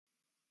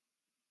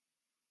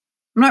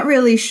I'm not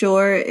really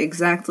sure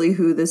exactly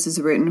who this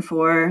is written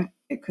for.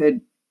 It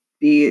could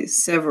be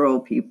several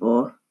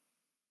people.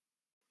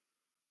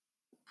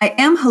 I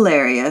am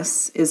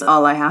hilarious, is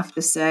all I have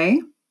to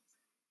say.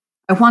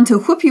 I want to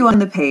whoop you on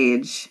the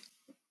page,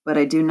 but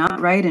I do not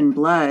write in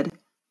blood.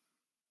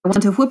 I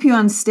want to whoop you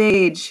on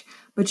stage,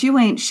 but you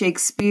ain't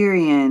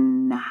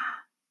Shakespearean.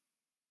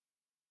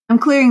 I'm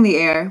clearing the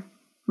air,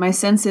 my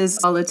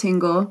senses all a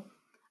tingle.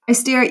 I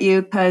stare at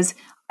you because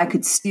I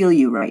could steal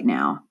you right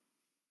now.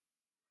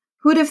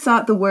 Who'd have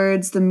thought the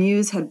words the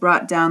muse had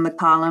brought down the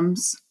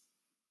columns?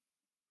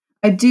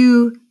 I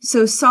do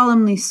so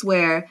solemnly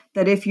swear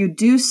that if you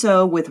do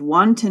so with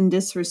wanton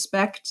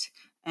disrespect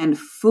and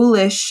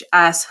foolish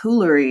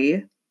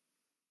asshoolery,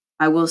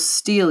 I will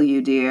steal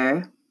you,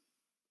 dear,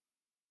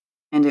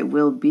 and it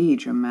will be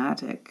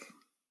dramatic.